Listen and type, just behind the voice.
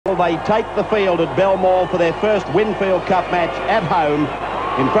They take the field at Belmore for their first Winfield Cup match at home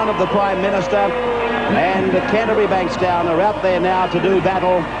in front of the Prime Minister, and Canterbury-Bankstown are out there now to do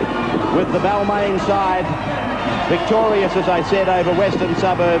battle with the Balmain side, victorious, as I said, over Western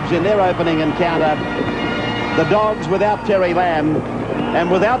Suburbs in their opening encounter. The Dogs without Terry Lamb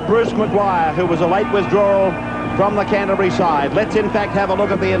and without Bruce Maguire, who was a late withdrawal from the Canterbury side. Let's in fact have a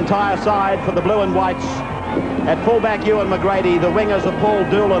look at the entire side for the Blue and Whites. At fullback, Ewan McGrady. The wingers are Paul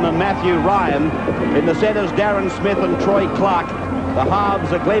Doolan and Matthew Ryan. In the centres, Darren Smith and Troy Clarke. The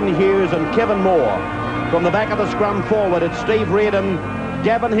halves are Glenn Hughes and Kevin Moore. From the back of the scrum forward, it's Steve Reardon.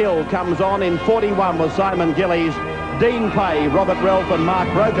 Gavin Hill comes on in 41 with Simon Gillies, Dean Pay, Robert Relf and Mark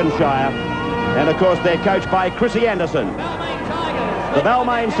Brokenshire. And of course, they're coached by Chrissy Anderson. The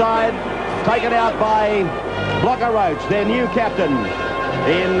Balmain side taken out by Blocker Roach, their new captain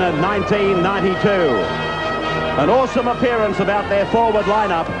in 1992. An awesome appearance about their forward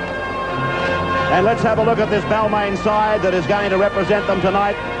lineup. And let's have a look at this Balmain side that is going to represent them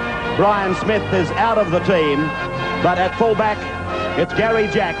tonight. Brian Smith is out of the team, but at fullback, it's Gary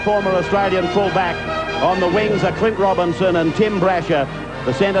Jack, former Australian fullback. On the wings are Clint Robinson and Tim Brasher.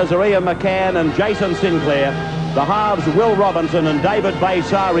 The centres are Ian McCann and Jason Sinclair. The halves, Will Robinson and David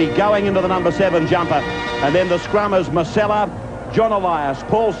Baysari going into the number 7 jumper. And then the scrummers, Marcella, John Elias,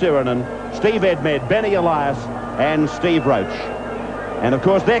 Paul Sirinen, Steve Edmed, Benny Elias and Steve Roach. And of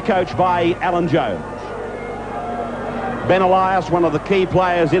course they're coached by Alan Jones. Ben Elias, one of the key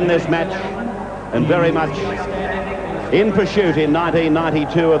players in this match and very much in pursuit in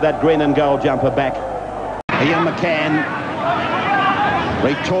 1992 of that green and gold jumper back. Ian McCann,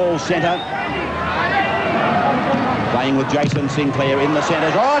 very tall centre, playing with Jason Sinclair in the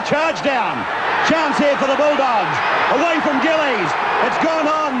centres. Oh, charge down! Chance here for the Bulldogs. Away from Gillies. It's gone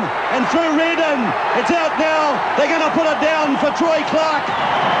on and through Reardon. It's out now. They're going to put it down for Troy Clarke.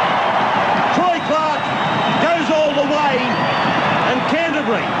 Troy Clarke goes all the way. And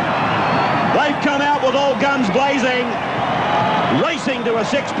Canterbury, they've come out with all guns blazing, racing to a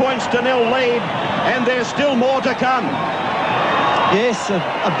 6-0 lead, and there's still more to come. Yes,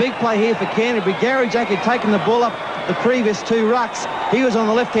 a big play here for Canterbury. Gary Jack had taken the ball up the previous 2 rucks. He was on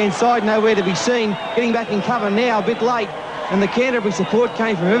the left-hand side, nowhere to be seen. Getting back in cover now, a bit late. And the Canterbury support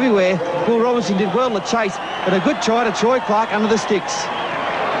came from everywhere. Will Robinson did well to chase, but a good try to Troy Clarke under the sticks.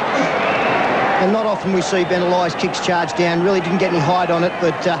 And not often we see Ben Elias kicks charge down. Really didn't get any height on it,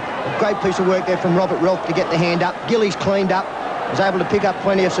 but a great piece of work there from Robert Relf to get the hand up. Gillies cleaned up, was able to pick up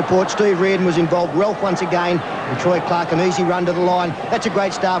plenty of support. Steve Reardon was involved. Relf once again, and Troy Clarke, an easy run to the line. That's a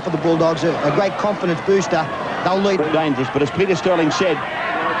great start for the Bulldogs, a great confidence booster. They'll lead. Dangerous, but as Peter Sterling said,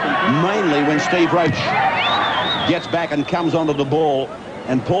 mainly when Steve Roach gets back and comes onto the ball,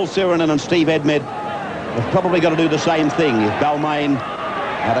 and Paul Sirinen and Steve Edmed have probably got to do the same thing. If Balmain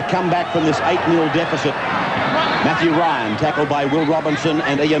had to come back from this 8-0 deficit. Matthew Ryan tackled by Will Robinson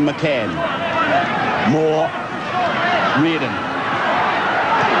and Ian McCann. Moore, Reardon.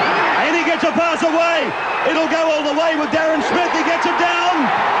 And he gets a pass away. It'll go all the way with Darren Smith. He gets it down.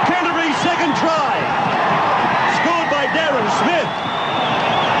 Canterbury's second try. Scored by Darren Smith.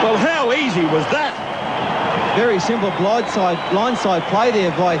 Well, how easy was that? Very simple blindside play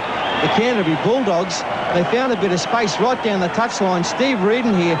there by the Canterbury Bulldogs. They found a bit of space right down the touchline. Steve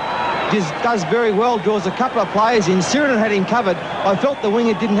Reardon here just does very well, draws a couple of players in. Sirinen had him covered. I felt the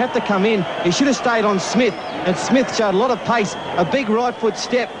winger didn't have to come in. He should have stayed on Smith, and Smith showed a lot of pace, a big right foot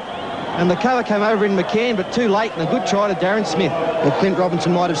step, and the cover came over in McCann, but too late, and a good try to Darren Smith. Well, Clint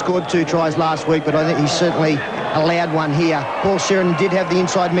Robinson might have scored 2 tries last week, but I think he's certainly allowed one here. Paul Sirinen did have the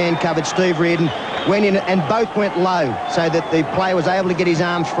inside man covered. Steve Reardon went in and both went low so that the player was able to get his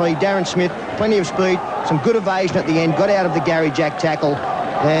arms free. Darren Smith, plenty of speed, some good evasion at the end, got out of the Gary Jack tackle,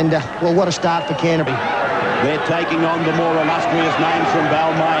 and well, what a start for Canterbury. They're taking on the more illustrious names from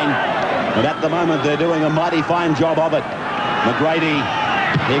Balmain, and at the moment they're doing a mighty fine job of it. McGrady,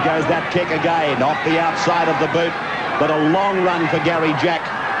 here goes that kick again, off the outside of the boot, but a long run for Gary Jack.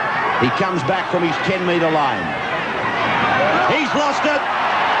 He comes back from his 10-metre line. He's lost it.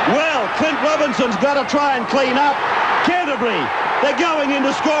 Well, Clint Robinson's got to try and clean up. Canterbury, they're going in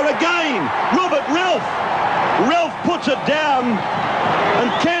to score again. Robert Relf. Relf puts it down, and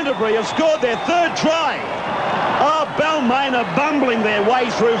Canterbury have scored their 3rd try. Oh, Balmain are bumbling their way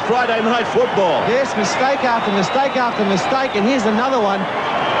through Friday night football. Yes, mistake after mistake after mistake, and here's another one.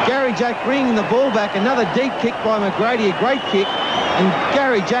 Gary Jack bringing the ball back. Another deep kick by McGrady, a great kick. And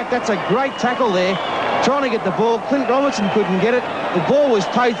Gary Jack, that's a great tackle there. Trying to get the ball. Clint Robinson couldn't get it. The ball was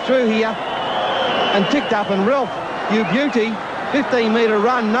towed through here and picked up, and Relf, you beauty, 15-metre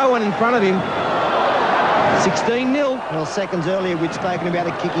run, no one in front of him. 16-0. Well, seconds earlier, we'd spoken about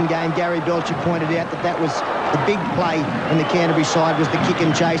the kicking game. Gary Belcher pointed out that was the big play in the Canterbury side, was the kick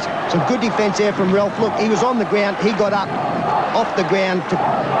and chase. Some good defence there from Relf. Look, he was on the ground. He got up off the ground to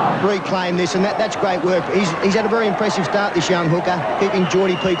reclaim this, and that's great work. He's had a very impressive start, this young hooker, keeping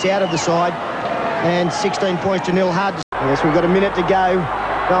Geordie Peets out of the side. And 16 points to 0. Hard to... Yes, we've got a minute to go.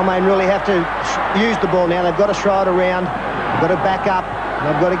 Balmain really have to use the ball now. They've got to throw it around. They've got to back up.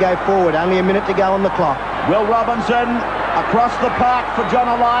 They've got to go forward. Only a minute to go on the clock. Will Robinson across the park for John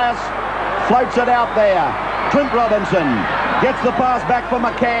Elias. Floats it out there. Clint Robinson gets the pass back for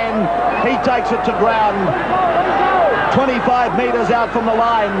McCann. He takes it to ground. 25 metres out from the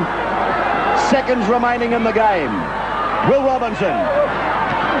line. Seconds remaining in the game. Will Robinson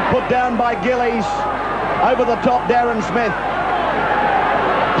put down by Gillies. Over the top, Darren Smith.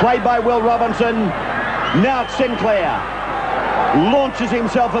 Played by Will Robinson. Now Sinclair launches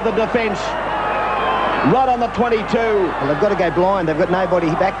himself at the defence. Right on the 22. Well, they've got to go blind. They've got nobody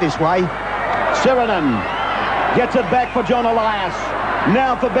back this way. Sirenen gets it back for John Elias.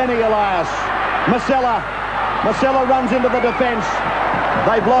 Now for Benny Elias. Marcella runs into the defence.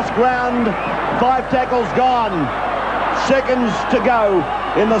 They've lost ground. 5 tackles gone. Seconds to go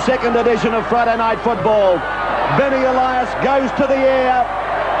in the second edition of Friday Night Football. Benny Elias goes to the air.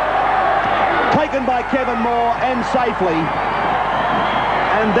 Taken by Kevin Moore and safely.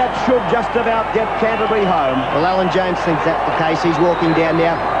 And that should just about get Canterbury home. Well, Alan Jones thinks that's the case. He's walking down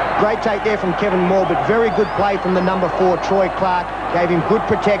now. Great take there from Kevin Moore, but very good play from the number 4, Troy Clarke. Gave him good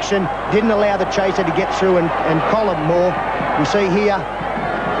protection. Didn't allow the chaser to get through and collar Moore. We see here,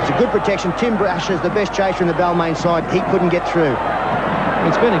 it's a good protection. Tim Brush is the best chaser in the Balmain side. He couldn't get through.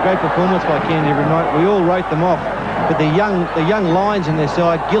 It's been a great performance by Canterbury tonight. We all wrote them off. But the young lions in their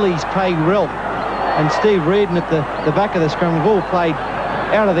side, Gillies, Pay, Relf, and Steve Reardon at the back of the scrum have all played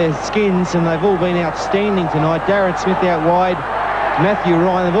out of their skins, and they've all been outstanding tonight. Darren Smith out wide, Matthew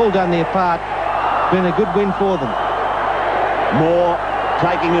Ryan, they've all done their part. Been a good win for them. Moore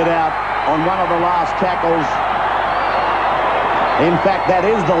taking it out on one of the last tackles. In fact, that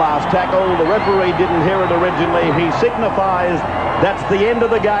is the last tackle. The referee didn't hear it originally. He signifies that's the end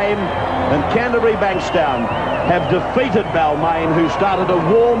of the game, and Canterbury-Bankstown have defeated Balmain, who started a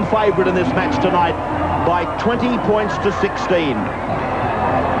warm favourite in this match tonight, by 20 points to 16.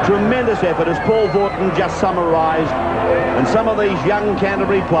 Tremendous effort, as Paul Vaughton just summarised. And some of these young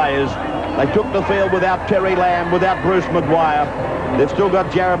Canterbury players, they took the field without Terry Lamb, without Bruce Maguire. They've still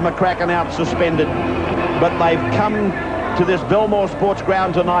got Jared McCracken out suspended. But they've come to this Belmore Sports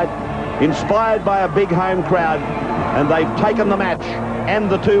Ground tonight, inspired by a big home crowd. And they've taken the match and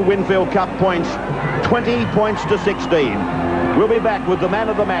the 2 Winfield Cup points, 20 points to 16. We'll be back with the man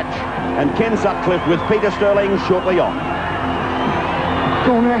of the match and Ken Sutcliffe with Peter Sterling shortly on.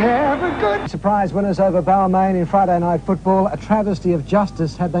 Gonna have a good... Surprise winners over Balmain in Friday Night Football. A travesty of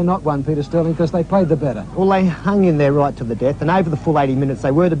justice had they not won, Peter Sterling, because they played the better. Well, they hung in there right to the death, and over the full 80 minutes, they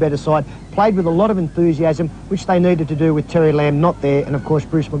were the better side, played with a lot of enthusiasm, which they needed to do with Terry Lamb not there, and, of course,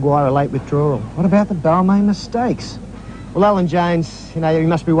 Bruce Maguire, a late withdrawal. What about the Balmain mistakes? Well, Alan Jones, you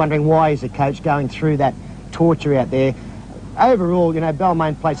must be wondering why is a coach going through that torture out there. Overall,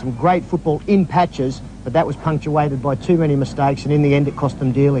 Balmain played some great football in patches, but that was punctuated by too many mistakes, and in the end it cost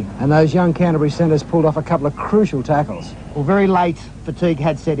them dearly. And those young Canterbury centres pulled off a couple of crucial tackles. Well, very late fatigue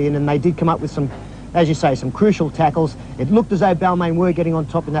had set in, and they did come up with some, as you say, some crucial tackles. It looked as though Balmain were getting on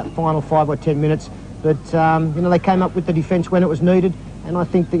top in that final 5 or 10 minutes, but, they came up with the defence when it was needed, and I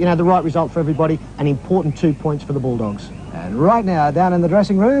think that, the right result for everybody, an important 2 points for the Bulldogs. And right now, down in the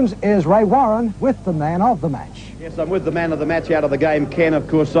dressing rooms, is Ray Warren with the man of the match. Yes, I'm with the man of the match out of the game, Ken. Of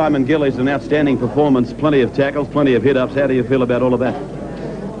course, Simon Gillies, an outstanding performance, plenty of tackles, plenty of hit-ups. How do you feel about all of that?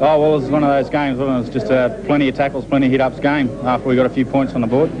 Oh, well, it was one of those games, wasn't it? It was just a plenty of tackles, plenty of hit-ups game after we got a few points on the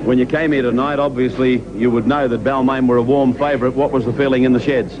board. When you came here tonight, obviously, you would know that Balmain were a warm favourite. What was the feeling in the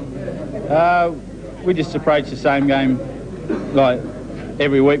sheds? We just approach the same game like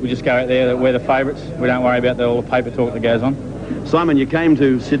every week. We just go out there that we're the favourites. We don't worry about all the paper talk that goes on. Simon, you came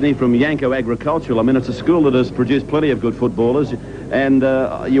to Sydney from Yanko Agricultural. I mean, it's a school that has produced plenty of good footballers, and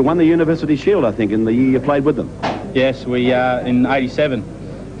you won the University Shield, I think, in the year you played with them. Yes, we in '87.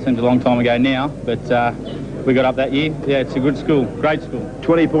 Seems a long time ago now, but we got up that year. Yeah, it's a good school, great school.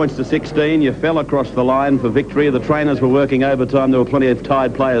 20 points to 16. You fell across the line for victory. The trainers were working overtime. There were plenty of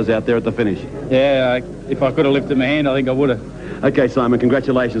tired players out there at the finish. Yeah, if I could have lifted my hand, I think I would have. Okay, Simon,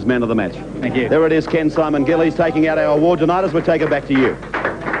 congratulations, man of the match. Thank you. There it is, Ken. Simon Gillies taking out our award tonight as we take it back to you.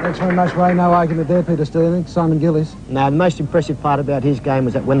 Thanks very much, Ray. No argument there, Peter Sterling. Simon Gillies. No, the most impressive part about his game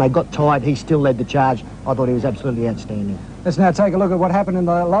was that when they got tired, he still led the charge. I thought he was absolutely outstanding. Let's now take a look at what happened in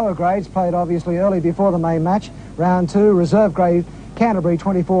the lower grades, played obviously early before the main match. Round 2, reserve grade, Canterbury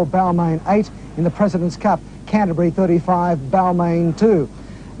 24, Balmain 8. In the President's Cup, Canterbury 35, Balmain 2.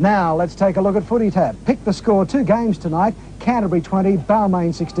 Now, let's take a look at Footy Tab. Pick the score, 2 games tonight. Canterbury 20,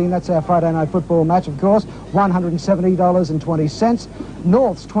 Balmain 16. That's our Friday night football match, of course. $170.20.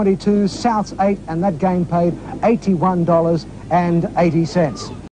 North's 22, South's 8, and that game paid $81.80.